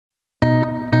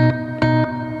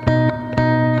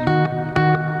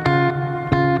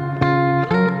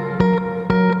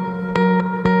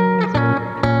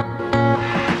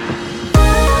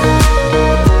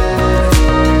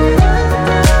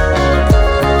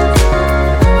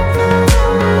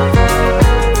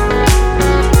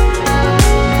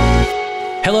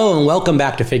welcome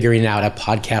back to Figuring It Out, a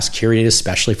podcast curated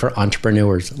especially for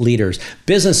entrepreneurs, leaders,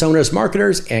 business owners,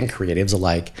 marketers, and creatives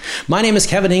alike. My name is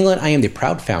Kevin England. I am the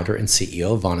proud founder and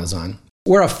CEO of Vonazon.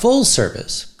 We're a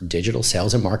full-service digital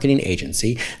sales and marketing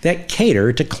agency that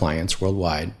cater to clients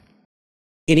worldwide.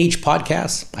 In each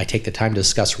podcast, I take the time to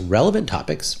discuss relevant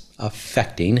topics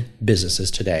affecting businesses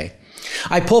today.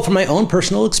 I pull from my own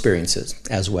personal experiences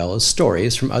as well as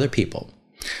stories from other people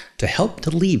to help to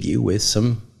leave you with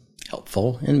some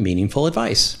helpful and meaningful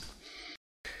advice.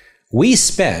 We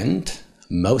spend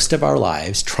most of our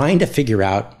lives trying to figure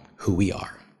out who we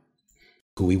are,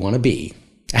 who we want to be,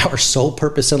 our sole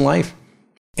purpose in life,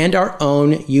 and our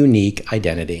own unique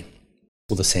identity.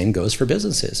 Well, the same goes for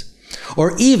businesses,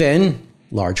 or even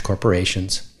large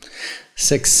corporations.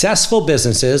 Successful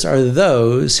businesses are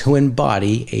those who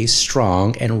embody a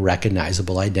strong and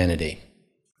recognizable identity.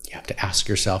 You have to ask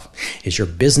yourself, is your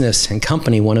business and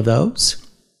company one of those?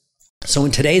 So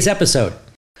in today's episode,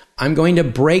 I'm going to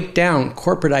break down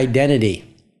corporate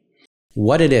identity,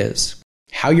 what it is,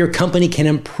 how your company can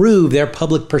improve their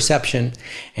public perception,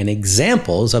 and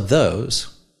examples of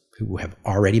those who have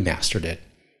already mastered it.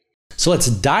 So let's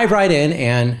dive right in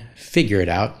and figure it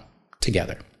out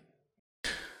together.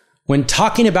 When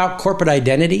talking about corporate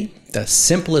identity, the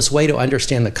simplest way to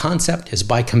understand the concept is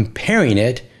by comparing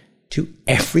it to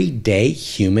everyday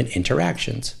human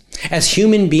interactions. As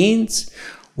human beings,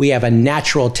 we have a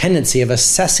natural tendency of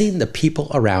assessing the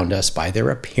people around us by their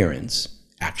appearance,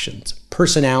 actions,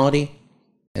 personality,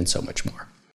 and so much more.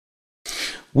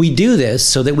 We do this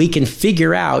so that we can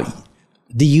figure out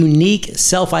the unique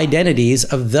self-identities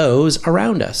of those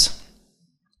around us.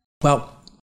 Well,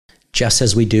 just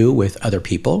as we do with other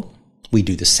people, we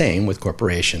do the same with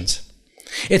corporations.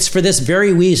 It's for this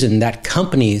very reason that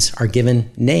companies are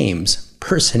given names,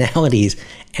 personalities,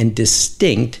 and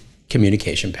distinct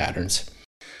communication patterns.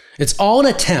 It's all an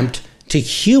attempt to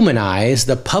humanize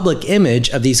the public image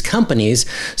of these companies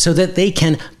so that they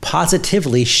can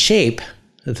positively shape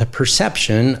the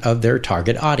perception of their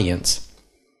target audience.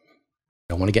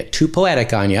 I don't want to get too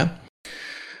poetic on you,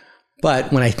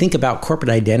 but when I think about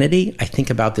corporate identity, I think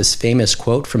about this famous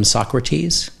quote from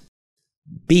Socrates,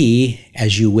 "Be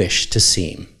as you wish to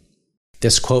seem."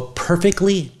 This quote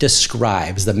perfectly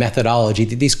describes the methodology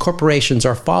that these corporations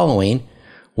are following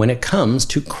when it comes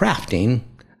to crafting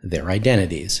their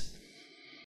identities.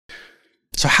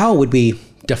 So how would we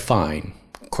define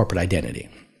corporate identity?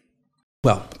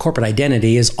 Well, corporate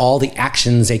identity is all the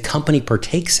actions a company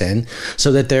partakes in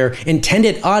so that their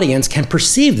intended audience can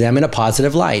perceive them in a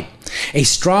positive light. A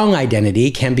strong identity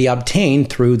can be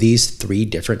obtained through these three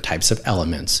different types of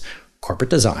elements: corporate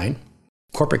design,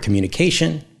 corporate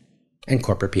communication, and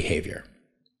corporate behavior.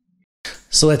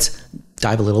 So let's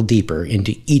dive a little deeper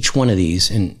into each one of these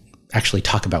and actually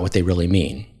talk about what they really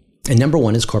mean. And number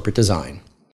one is corporate design.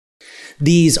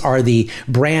 These are the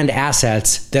brand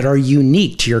assets that are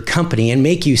unique to your company and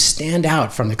make you stand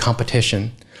out from the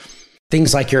competition.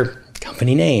 Things like your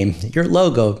company name, your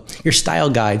logo, your style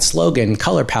guide, slogan,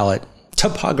 color palette,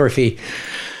 typography,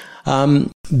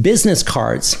 business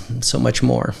cards, and so much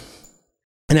more.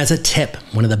 And as a tip,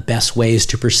 one of the best ways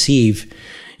to perceive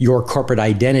your corporate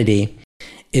identity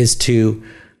is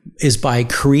by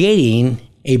creating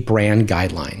a brand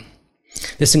guideline.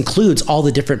 This includes all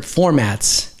the different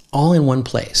formats all in one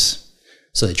place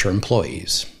so that your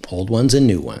employees, old ones and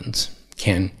new ones,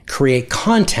 can create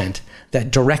content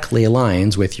that directly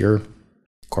aligns with your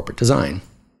corporate design.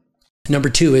 Number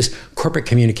two is corporate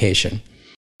communication.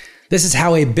 This is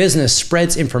how a business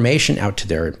spreads information out to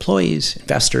their employees,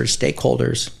 investors,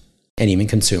 stakeholders, and even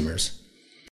consumers.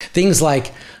 Things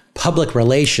like public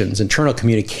relations, internal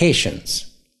communications,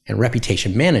 and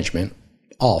reputation management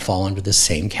all fall under the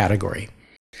same category.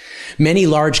 Many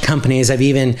large companies have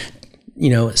even,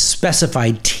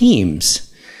 specified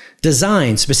teams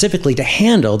designed specifically to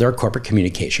handle their corporate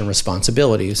communication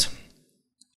responsibilities.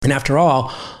 And after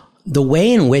all, the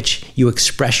way in which you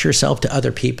express yourself to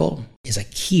other people is a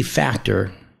key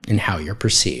factor in how you're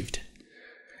perceived.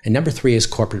 And number three is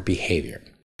corporate behavior.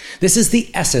 This is the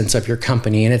essence of your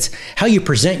company, and it's how you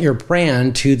present your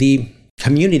brand to the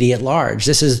community at large.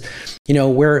 This is,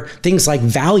 where things like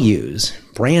values,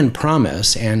 brand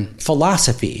promise, and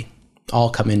philosophy all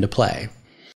come into play.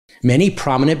 Many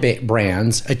prominent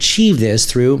brands achieve this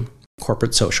through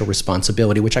corporate social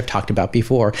responsibility, which I've talked about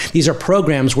before. These are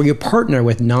programs where you partner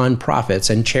with nonprofits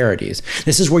and charities.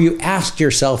 This is where you ask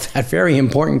yourself that very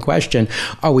important question,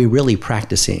 are we really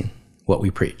practicing what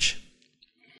we preach?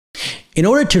 In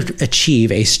order to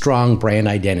achieve a strong brand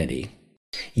identity,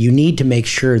 you need to make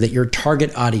sure that your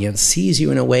target audience sees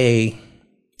you in a way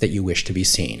that you wish to be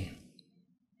seen.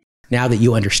 Now that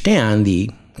you understand the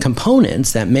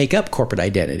components that make up corporate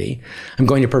identity, I'm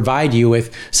going to provide you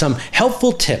with some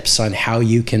helpful tips on how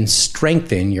you can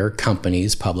strengthen your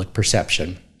company's public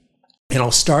perception. And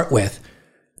I'll start with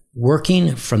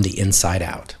working from the inside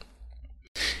out.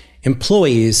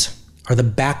 Employees are the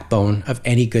backbone of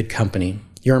any good company.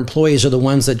 Your employees are the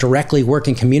ones that directly work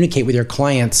and communicate with your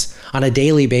clients on a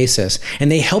daily basis,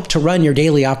 and they help to run your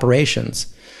daily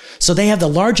operations. So they have the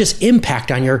largest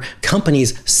impact on your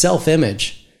company's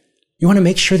self-image. You want to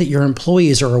make sure that your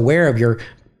employees are aware of your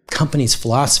company's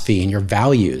philosophy and your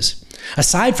values.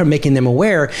 Aside from making them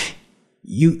aware,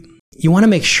 you want to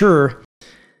make sure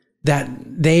that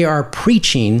they are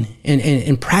preaching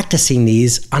and practicing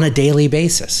these on a daily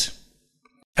basis.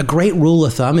 A great rule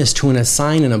of thumb is to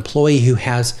assign an employee who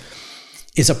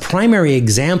is a primary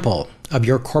example of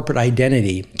your corporate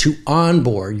identity to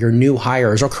onboard your new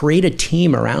hires or create a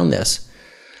team around this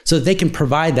so that they can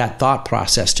provide that thought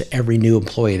process to every new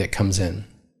employee that comes in.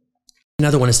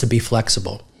 Another one is to be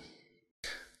flexible.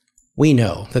 We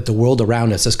know that the world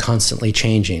around us is constantly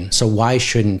changing, so why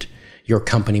shouldn't your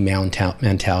company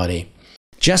mentality?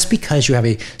 Just because you have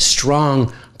a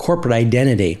strong corporate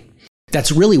identity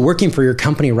that's really working for your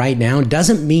company right now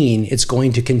doesn't mean it's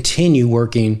going to continue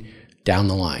working down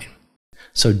the line.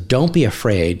 So don't be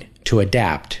afraid to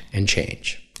adapt and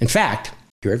change. In fact,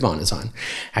 here at Vonazon,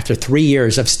 after 3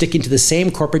 years of sticking to the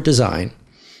same corporate design,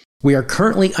 we are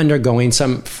currently undergoing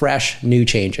some fresh new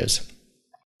changes.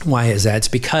 Why is that? It's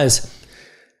because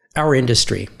our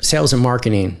industry, sales and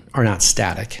marketing, are not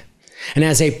static. And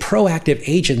as a proactive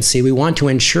agency, we want to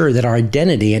ensure that our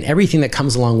identity and everything that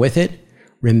comes along with it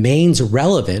remains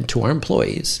relevant to our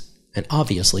employees and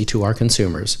obviously to our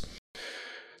consumers.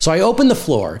 So I opened the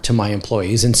floor to my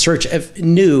employees in search of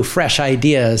new, fresh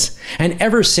ideas. And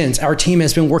ever since, our team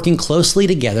has been working closely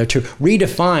together to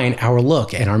redefine our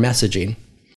look and our messaging.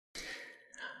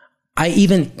 I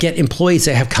even get employees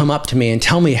that have come up to me and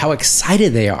tell me how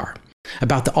excited they are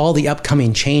about all the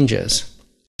upcoming changes.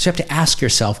 So you have to ask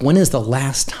yourself, when is the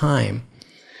last time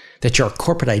that your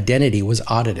corporate identity was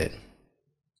audited?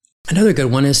 Another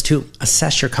good one is to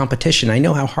assess your competition. I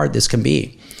know how hard this can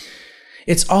be.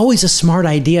 It's always a smart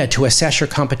idea to assess your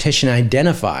competition and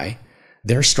identify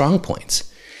their strong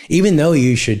points, even though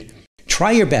you should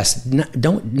try your best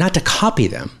not to copy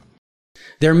them.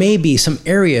 There may be some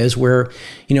areas where,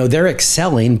 they're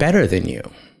excelling better than you,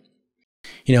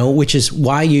 which is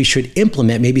why you should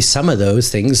implement maybe some of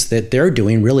those things that they're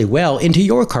doing really well into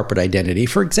your corporate identity.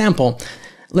 For example,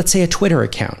 let's say a Twitter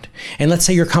account, and let's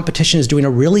say your competition is doing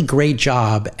a really great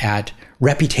job at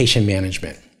reputation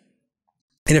management.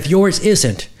 And if yours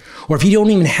isn't, or if you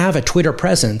don't even have a Twitter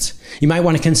presence, you might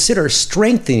want to consider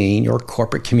strengthening your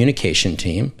corporate communication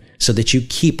team so that you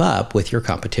keep up with your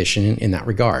competition in that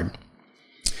regard.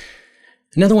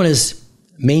 Another one is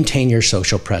maintain your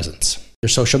social presence, your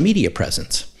social media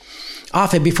presence.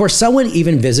 Often, before someone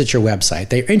even visits your website,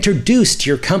 they're introduced to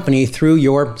your company through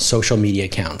your social media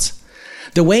accounts.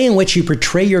 The way in which you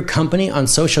portray your company on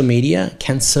social media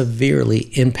can severely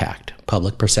impact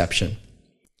public perception.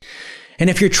 And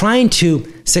if you're trying to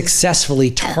successfully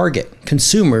target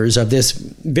consumers of this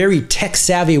very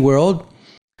tech-savvy world,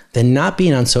 then not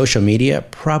being on social media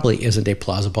probably isn't a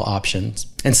plausible option.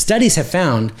 And studies have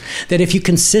found that if you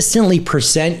consistently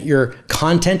present your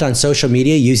content on social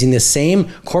media using the same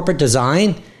corporate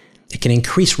design, it can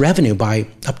increase revenue by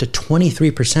up to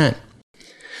 23%.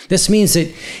 This means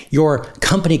that your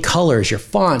company colors, your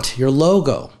font, your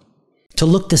logo, to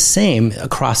look the same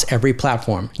across every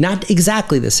platform. Not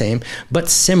exactly the same, but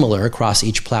similar across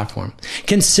each platform.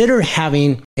 Consider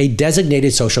having a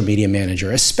designated social media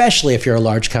manager, especially if you're a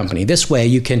large company. This way,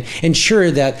 you can ensure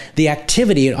that the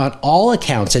activity on all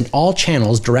accounts and all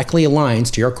channels directly aligns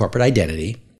to your corporate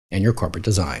identity and your corporate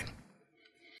design.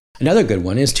 Another good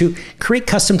one is to create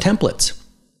custom templates.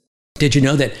 Did you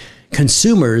know that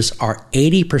consumers are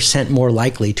 80% more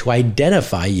likely to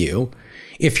identify you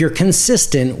if you're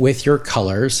consistent with your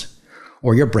colors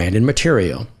or your branded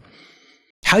material?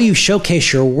 How you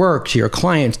showcase your work to your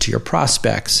clients, to your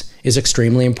prospects, is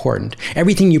extremely important.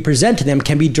 Everything you present to them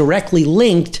can be directly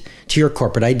linked to your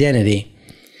corporate identity.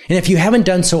 And if you haven't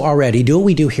done so already, do what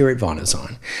we do here at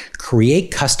Vonazon.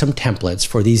 Create custom templates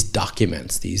for these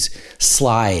documents, these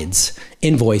slides,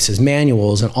 invoices,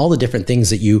 manuals, and all the different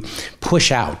things that you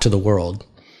push out to the world.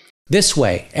 This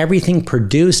way, everything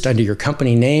produced under your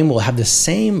company name will have the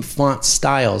same font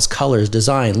styles, colors,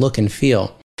 design, look, and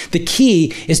feel. The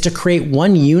key is to create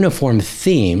one uniform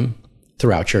theme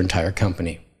throughout your entire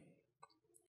company.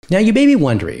 Now, you may be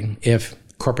wondering if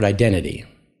corporate identity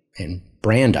and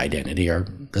brand identity are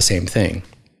the same thing.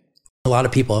 A lot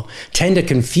of people tend to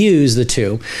confuse the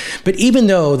two, but even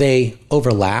though they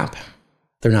overlap,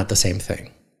 they're not the same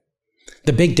thing.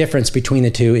 The big difference between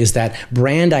the two is that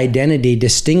brand identity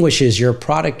distinguishes your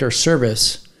product or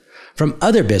service from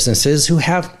other businesses who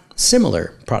have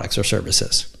similar products or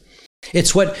services.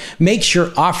 It's what makes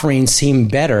your offerings seem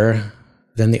better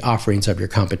than the offerings of your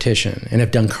competition. And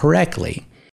if done correctly,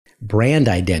 brand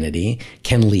identity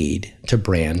can lead to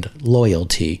brand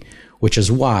loyalty, which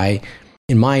is why,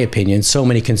 in my opinion, so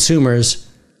many consumers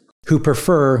who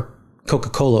prefer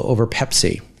Coca-Cola over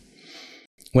Pepsi,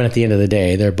 when at the end of the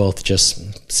day, they're both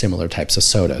just similar types of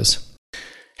sodas.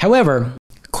 However,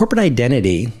 corporate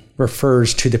identity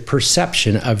refers to the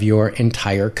perception of your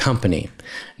entire company,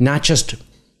 not just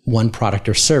one product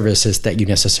or services that you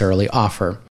necessarily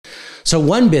offer. So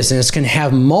one business can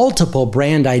have multiple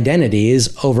brand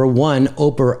identities over one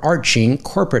overarching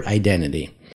corporate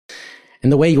identity.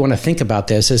 And the way you want to think about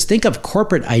this is think of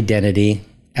corporate identity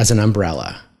as an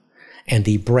umbrella, and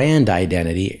the brand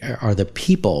identity are the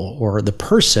people or the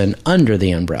person under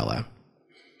the umbrella.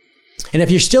 And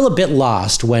if you're still a bit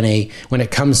lost when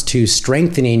it comes to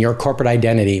strengthening your corporate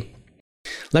identity,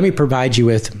 let me provide you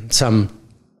with some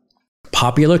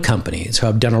popular companies who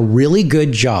have done a really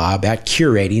good job at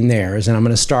curating theirs, and I'm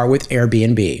going to start with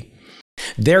Airbnb.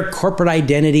 Their corporate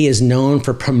identity is known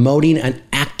for promoting an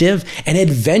active and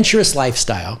adventurous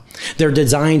lifestyle. Their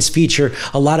designs feature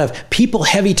a lot of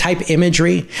people-heavy type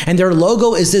imagery, and their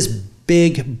logo is this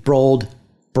big, bold,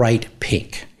 bright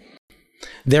pink.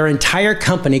 Their entire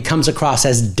company comes across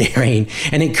as daring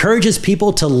and encourages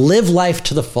people to live life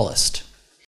to the fullest.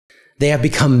 They have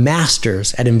become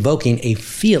masters at invoking a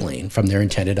feeling from their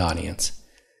intended audience.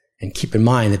 And keep in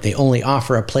mind that they only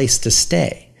offer a place to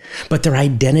stay, but their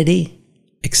identity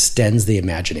extends the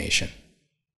imagination.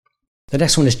 The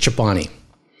next one is Chobani.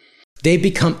 They've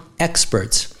become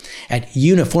experts at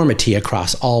uniformity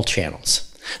across all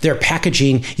channels. Their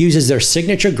packaging uses their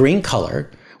signature green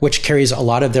color, which carries a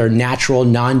lot of their natural,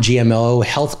 non-GMO,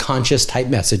 health-conscious type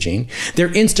messaging. Their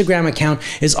Instagram account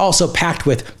is also packed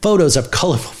with photos of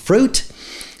colorful fruit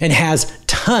and has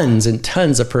tons and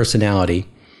tons of personality.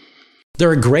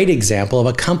 They're a great example of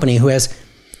a company who has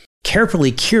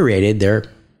carefully curated their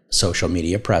social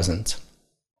media presence.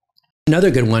 Another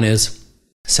good one is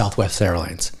Southwest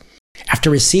Airlines. After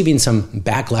receiving some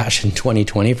backlash in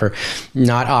 2020 for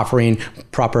not offering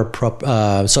proper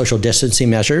social distancing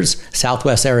measures,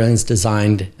 Southwest Airlines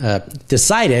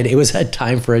decided it was a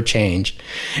time for a change.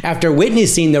 After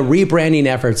witnessing the rebranding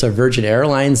efforts of Virgin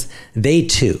Airlines, they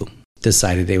too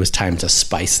decided it was time to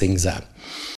spice things up.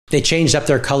 They changed up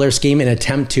their color scheme in an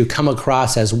attempt to come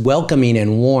across as welcoming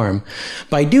and warm.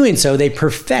 By doing so, they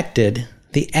perfected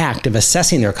the act of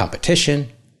assessing their competition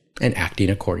and acting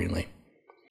accordingly.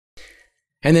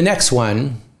 And the next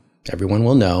one, everyone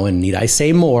will know, and need I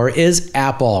say more, is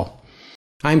Apple.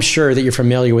 I'm sure that you're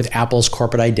familiar with Apple's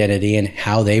corporate identity and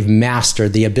how they've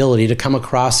mastered the ability to come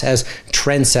across as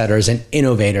trendsetters and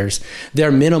innovators.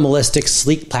 Their minimalistic,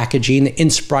 sleek packaging,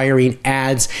 inspiring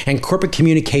ads, and corporate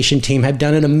communication team have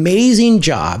done an amazing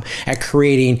job at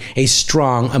creating a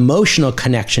strong emotional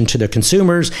connection to their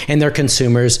consumers and their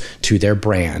consumers to their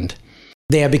brand.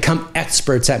 They have become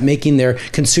experts at making their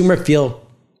consumer feel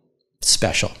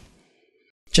special.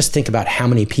 Just think about how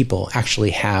many people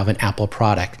actually have an Apple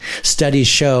product. Studies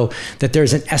show that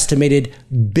there's an estimated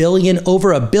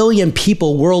over a billion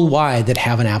people worldwide that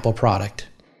have an Apple product.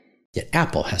 Yet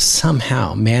Apple has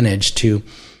somehow managed to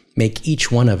make each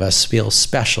one of us feel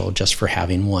special just for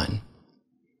having one.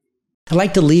 I'd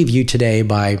like to leave you today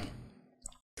by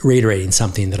reiterating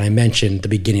something that I mentioned at the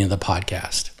beginning of the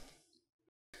podcast.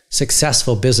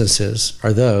 Successful businesses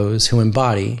are those who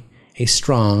embody a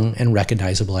strong and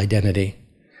recognizable identity.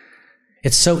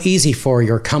 It's so easy for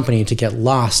your company to get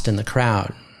lost in the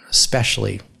crowd,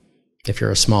 especially if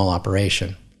you're a small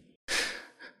operation.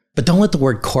 But don't let the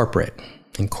word corporate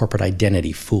and corporate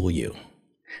identity fool you.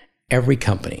 Every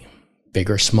company,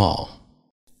 big or small,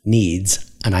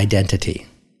 needs an identity.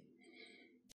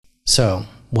 So,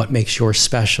 what makes yours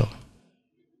special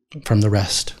from the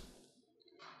rest?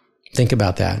 Think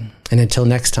about that. And until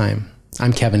next time,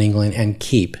 I'm Kevin England, and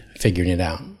keep figuring it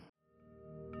out.